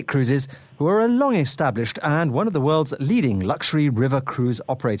Scenic Cruises, who are a long-established and one of the world's leading luxury river cruise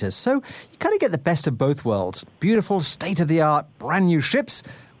operators. So you kind of get the best of both worlds. Beautiful, state-of-the-art, brand-new ships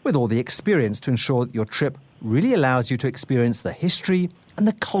with all the experience to ensure that your trip really allows you to experience the history and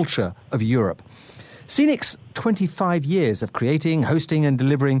the culture of Europe. Scenic's 25 years of creating, hosting and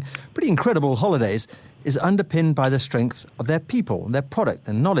delivering pretty incredible holidays is underpinned by the strength of their people, their product,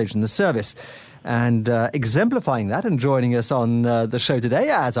 their knowledge and the service. And exemplifying that and joining us on the show today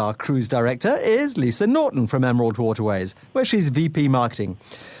as our cruise director is Lisa Norton from Emerald Waterways, where she's VP Marketing.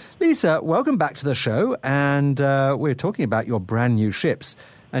 Lisa, welcome back to the show. And we're talking about your brand new ships.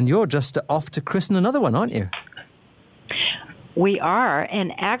 And you're just off to christen another one, aren't you? We are.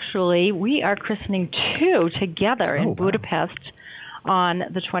 And actually, we are christening 2 together in Budapest on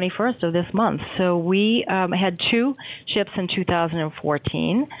the 21st of this month. So we had 2 ships in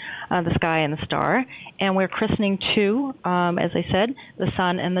 2014, the Sky and the Star, and we're christening 2, as I said, the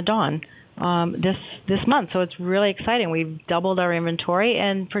Sun and the Dawn, this month. So it's really exciting. We've doubled our inventory,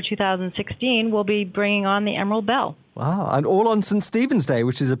 and for 2016, we'll be bringing on the Emerald Belle. Wow, and all on St. Stephen's Day,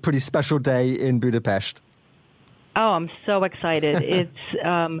 which is a pretty special day in Budapest. Oh, I'm so excited. It's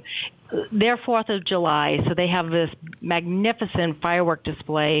their 4th of July, so they have this magnificent firework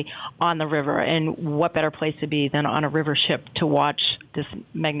display on the river, and what better place to be than on a river ship to watch this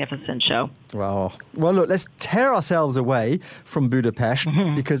magnificent show. Wow. Well, look, let's tear ourselves away from Budapest,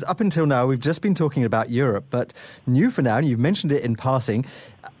 because up until now we've just been talking about Europe, but new for now, and you've mentioned it in passing,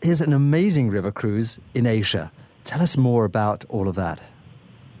 is an amazing river cruise in Asia. Tell us more about all of that.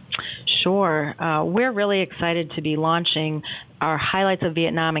 Sure. We're really excited to be launching our highlights of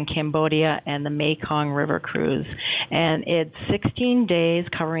Vietnam and Cambodia and the Mekong River Cruise. And it's 16 days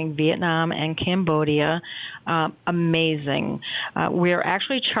covering Vietnam and Cambodia. Amazing. We're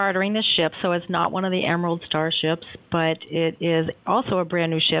actually chartering the ship, so it's not one of the Emerald Star ships, but it is also a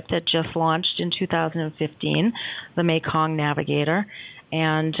brand new ship that just launched in 2015, the Mekong Navigator.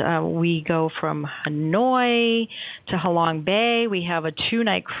 And we go from Hanoi to Halong Bay. We have a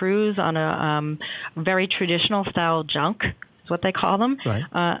 2-night cruise on a very traditional style junk, is what they call them, right.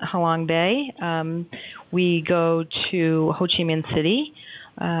 Halong Bay. We go to Ho Chi Minh City,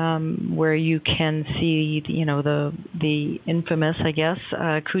 where you can see, the infamous, I guess,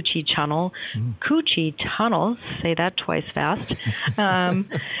 Cu Chi Tunnel. Cu Chi Tunnels, say that twice fast.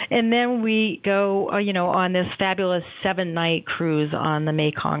 And then we go, on this fabulous 7-night cruise on the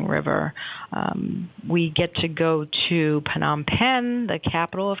Mekong River. We get to go to Phnom Penh, the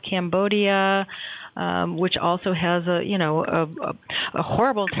capital of Cambodia, which also has a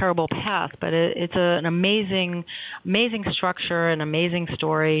horrible, terrible past, but it's an amazing structure, an amazing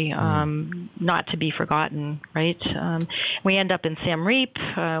story, not to be forgotten, right? We end up in Siem Reap,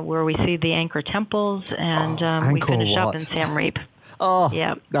 where we see the Angkor temples, and we finish up in Siem Reap. Oh,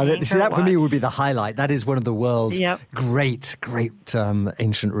 yeah. See, that for me would be the highlight. That is one of the world's great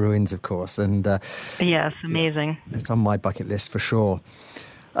ancient ruins, of course. And yes, amazing. It's on my bucket list for sure.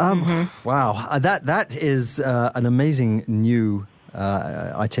 Wow, that is an amazing new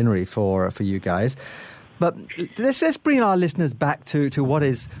itinerary for you guys. But let's bring our listeners back to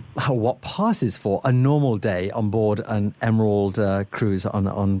what passes for a normal day on board an Emerald cruise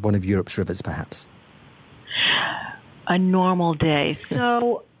on one of Europe's rivers, perhaps. A normal day.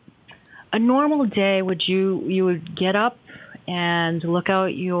 So, a normal day you would get up and look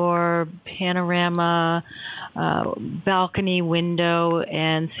out your panorama balcony window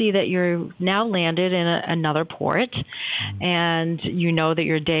and see that you're now landed in another port, and you know that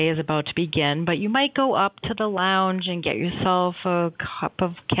your day is about to begin, but you might go up to the lounge and get yourself a cup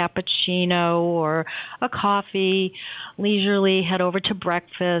of cappuccino or a coffee, leisurely head over to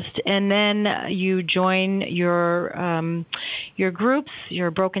breakfast, and then you join your groups.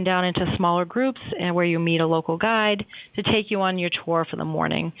 You're broken down into smaller groups, and where you meet a local guide to take you on your tour for the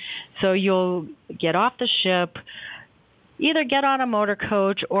morning. So you'll get off the ship, either get on a motor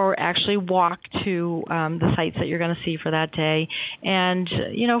coach or actually walk to the sites that you're going to see for that day. And,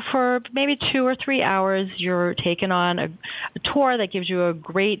 for maybe 2 or 3 hours, you're taken on a tour that gives you a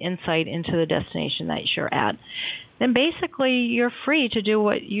great insight into the destination that you're at. Then basically you're free to do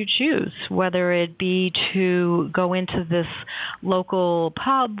what you choose, whether it be to go into this local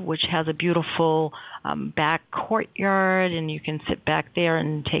pub, which has a beautiful back courtyard, and you can sit back there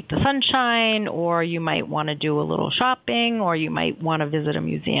and take the sunshine, or you might want to do a little shopping, or you might want to visit a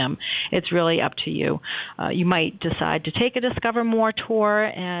museum. It's really up to you. You might decide to take a Discover More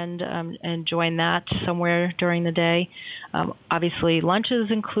tour and join that somewhere during the day. Obviously, lunch is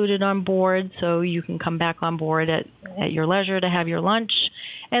included on board, so you can come back on board at your leisure to have your lunch.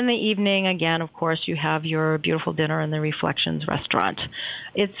 And the evening, again, of course, you have your beautiful dinner in the Reflections restaurant.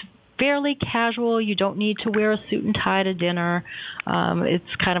 It's fairly casual. You don't need to wear a suit and tie to dinner.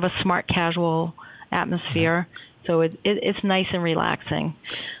 It's kind of a smart casual atmosphere. So it's nice and relaxing.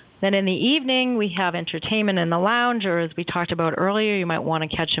 Then in the evening, we have entertainment in the lounge, or as we talked about earlier, you might want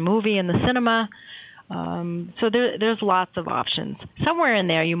to catch a movie in the cinema. So there's lots of options. Somewhere in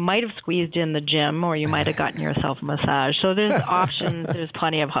there, you might have squeezed in the gym, or you might have gotten yourself a massage. So there's options. There's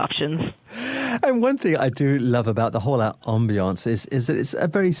plenty of options. And one thing I do love about the whole ambiance is that it's a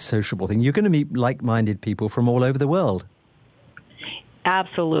very sociable thing. You're going to meet like-minded people from all over the world.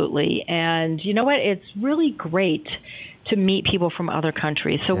 Absolutely. And you know what? It's really great to meet people from other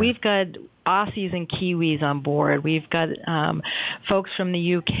countries. So we've got Aussies and Kiwis on board. We've got folks from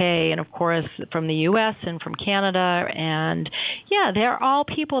the UK and, of course, from the US and from Canada. And, they're all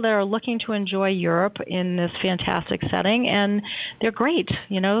people that are looking to enjoy Europe in this fantastic setting. And they're great,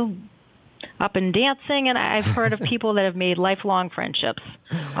 up and dancing. And I've heard of people that have made lifelong friendships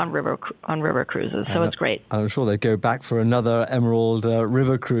on river cruises. So it's great. I'm sure they go back for another Emerald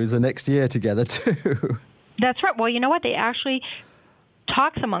River cruise the next year together, too. That's right. Well, you know what? They actually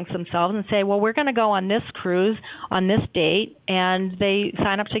talks amongst themselves and say, well, we're going to go on this cruise on this date, and they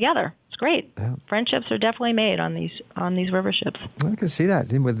sign up together. It's great. Yeah. Friendships are definitely made on these river ships. I can see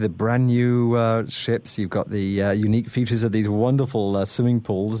that. With the brand new ships, you've got the unique features of these wonderful swimming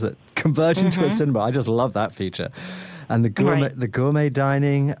pools that convert into a cinema. I just love that feature. And the gourmet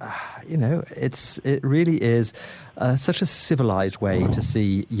dining, it really is such a civilized way to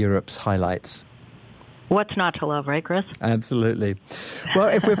see Europe's highlights. What's not to love, right, Chris? Absolutely. Well,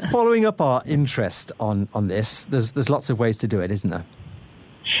 if we're following up our interest on this, there's lots of ways to do it, isn't there?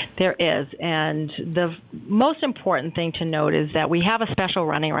 There is, and the most important thing to note is that we have a special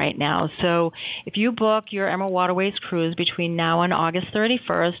running right now. So if you book your Emerald Waterways cruise between now and August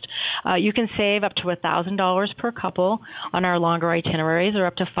 31st, you can save up to $1,000 per couple on our longer itineraries, or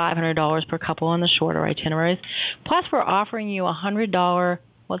up to $500 per couple on the shorter itineraries. Plus, we're offering you $100.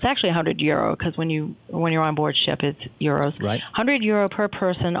 Well, it's actually €100 because when you're on board ship, it's euros. Right. €100 per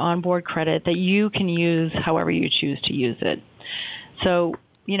person on board credit that you can use however you choose to use it. So,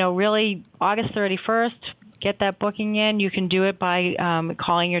 really, August 31st, get that booking in. You can do it by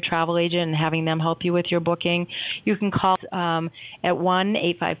calling your travel agent and having them help you with your booking. You can call at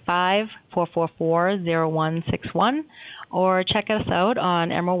 1-855-444-0161 or check us out on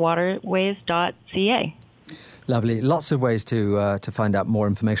emeraldwaterways.ca. Lovely. Lots of ways to find out more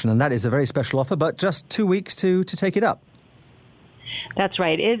information, and that is a very special offer, but just 2 weeks to take it up. That's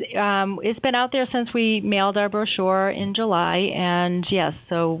right. It's been out there since we mailed our brochure in July, and yes,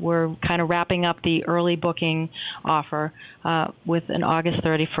 so we're kind of wrapping up the early booking offer with an August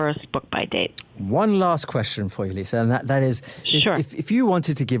 31st book-by date. One last question for you, Lisa, and that is, sure. if you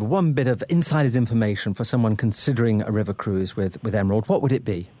wanted to give one bit of insider's information for someone considering a river cruise with Emerald, what would it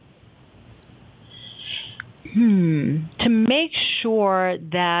be? To make sure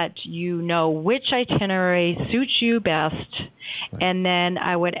that you know which itinerary suits you best, right. And then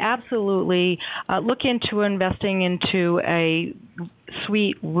I would absolutely look into investing into a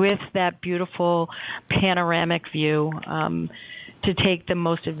suite with that beautiful panoramic view to take the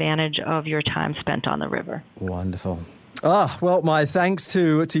most advantage of your time spent on the river. Wonderful. Well, my thanks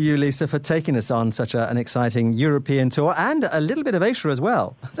to you, Lisa, for taking us on such an exciting European tour and a little bit of Asia as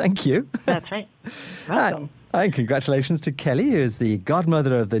well. Thank you. That's right. Welcome. And congratulations to Kelly, who is the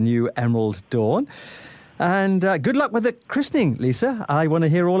godmother of the new Emerald Dawn. And good luck with the christening, Lisa. I want to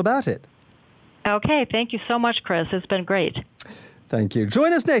hear all about it. Okay. Thank you so much, Chris. It's been great. Thank you.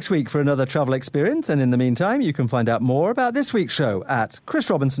 Join us next week for another travel experience. And in the meantime, you can find out more about this week's show at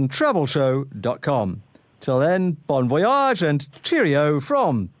chrisrobinsontravelshow.com. Till then, bon voyage and cheerio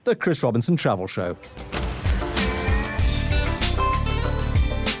from the Chris Robinson Travel Show.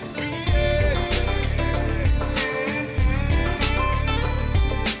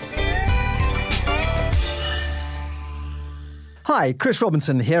 Hi, Chris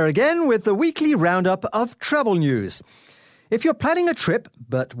Robinson here again with the weekly roundup of travel news. If you're planning a trip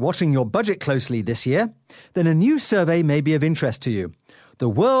but watching your budget closely this year, then a new survey may be of interest to you. The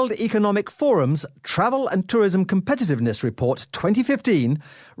World Economic Forum's Travel and Tourism Competitiveness Report 2015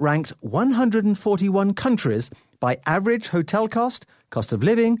 ranked 141 countries by average hotel cost, cost of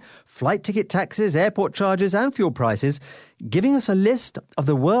living, flight ticket taxes, airport charges and fuel prices, giving us a list of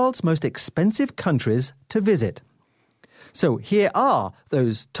the world's most expensive countries to visit. So here are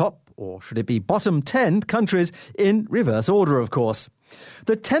those top, or should it be bottom 10 countries in reverse order, of course.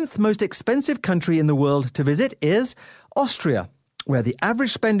 The 10th most expensive country in the world to visit is Austria, where the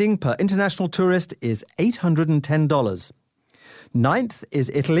average spending per international tourist is $810. 9th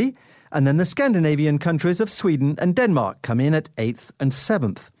is Italy, and then the Scandinavian countries of Sweden and Denmark come in at 8th and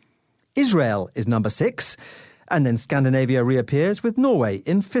 7th. Israel is number 6, and then Scandinavia reappears with Norway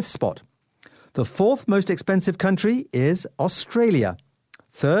in 5th spot. The 4th most expensive country is Australia.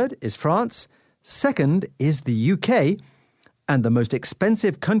 3rd is France. 2nd is the UK. And the most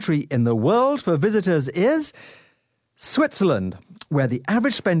expensive country in the world for visitors is Switzerland, where the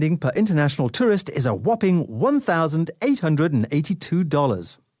average spending per international tourist is a whopping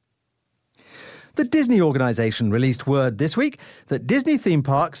 $1,882. The Disney organization released word this week that Disney theme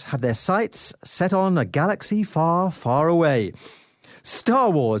parks have their sights set on a galaxy far, far away. Star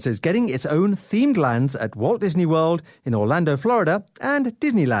Wars is getting its own themed lands at Walt Disney World in Orlando, Florida, and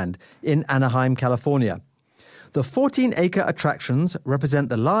Disneyland in Anaheim, California. The 14-acre attractions represent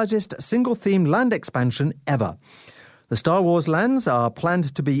the largest single-themed land expansion ever. The Star Wars lands are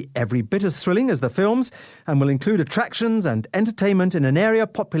planned to be every bit as thrilling as the films and will include attractions and entertainment in an area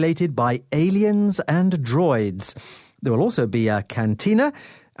populated by aliens and droids. There will also be a cantina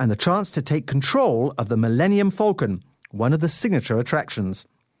and the chance to take control of the Millennium Falcon, one of the signature attractions.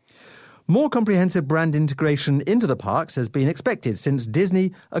 More comprehensive brand integration into the parks has been expected since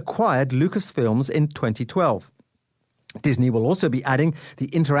Disney acquired Lucasfilms in 2012. Disney will also be adding the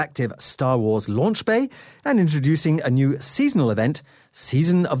interactive Star Wars Launch Bay and introducing a new seasonal event,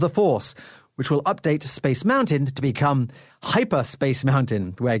 Season of the Force, which will update Space Mountain to become Hyperspace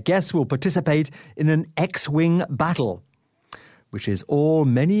Mountain, where guests will participate in an X-Wing battle, which is all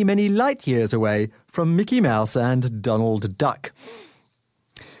many, many light years away from Mickey Mouse and Donald Duck.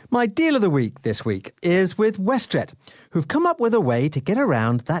 My deal of the week this week is with WestJet, who've come up with a way to get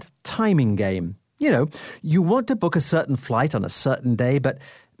around that timing game. You know, you want to book a certain flight on a certain day, but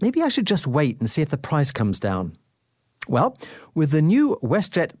maybe I should just wait and see if the price comes down. Well, with the new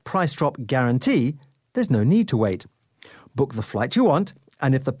WestJet price drop guarantee, there's no need to wait. Book the flight you want,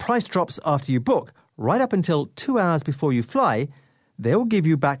 and if the price drops after you book, right up until 2 hours before you fly, they will give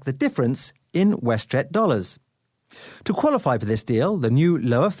you back the difference in WestJet dollars. To qualify for this deal, the new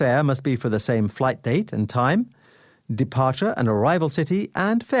lower fare must be for the same flight date and time, departure and arrival city,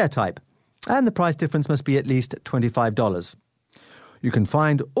 and fare type, and the price difference must be at least $25. You can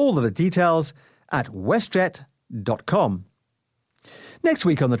find all of the details at westjet.com. Next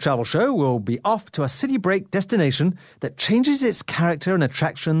week on the Travel Show, we'll be off to a city break destination that changes its character and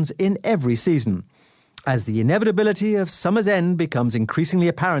attractions in every season. As the inevitability of summer's end becomes increasingly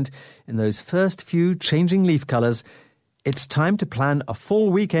apparent in those first few changing leaf colours, it's time to plan a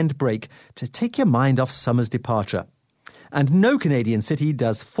full weekend break to take your mind off summer's departure. And no Canadian city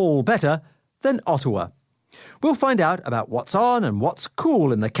does fall better than Ottawa. We'll find out about what's on and what's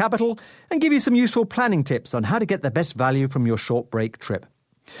cool in the capital and give you some useful planning tips on how to get the best value from your short break trip.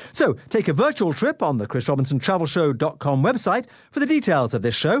 So, take a virtual trip on the ChrisRobinsonTravelShow.com website for the details of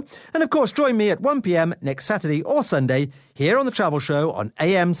this show. And of course, join me at 1 p.m. next Saturday or Sunday here on the Travel Show on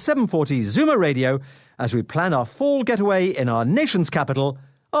AM 740 Zoomer Radio as we plan our fall getaway in our nation's capital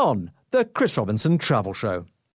on the Chris Robinson Travel Show.